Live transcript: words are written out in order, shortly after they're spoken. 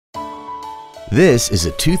This is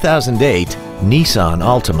a 2008 Nissan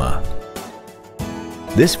Altima.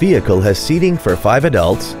 This vehicle has seating for 5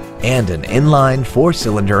 adults and an inline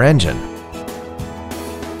 4-cylinder engine.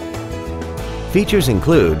 Features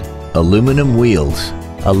include aluminum wheels,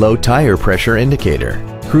 a low tire pressure indicator,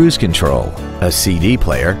 cruise control, a CD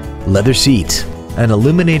player, leather seats, an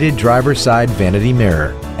illuminated driver's side vanity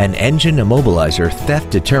mirror, an engine immobilizer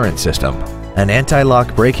theft deterrent system, an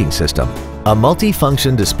anti-lock braking system, a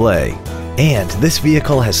multi-function display, and this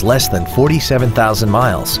vehicle has less than 47,000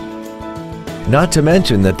 miles. Not to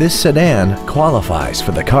mention that this sedan qualifies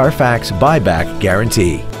for the Carfax buyback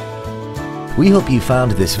guarantee. We hope you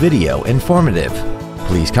found this video informative.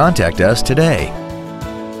 Please contact us today.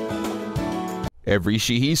 Every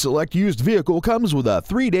Sheehy Select used vehicle comes with a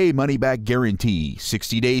 3-day money-back guarantee,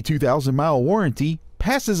 60-day 2,000-mile warranty,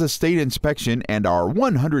 passes a state inspection and our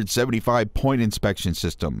 175-point inspection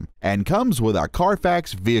system, and comes with a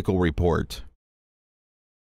Carfax vehicle report.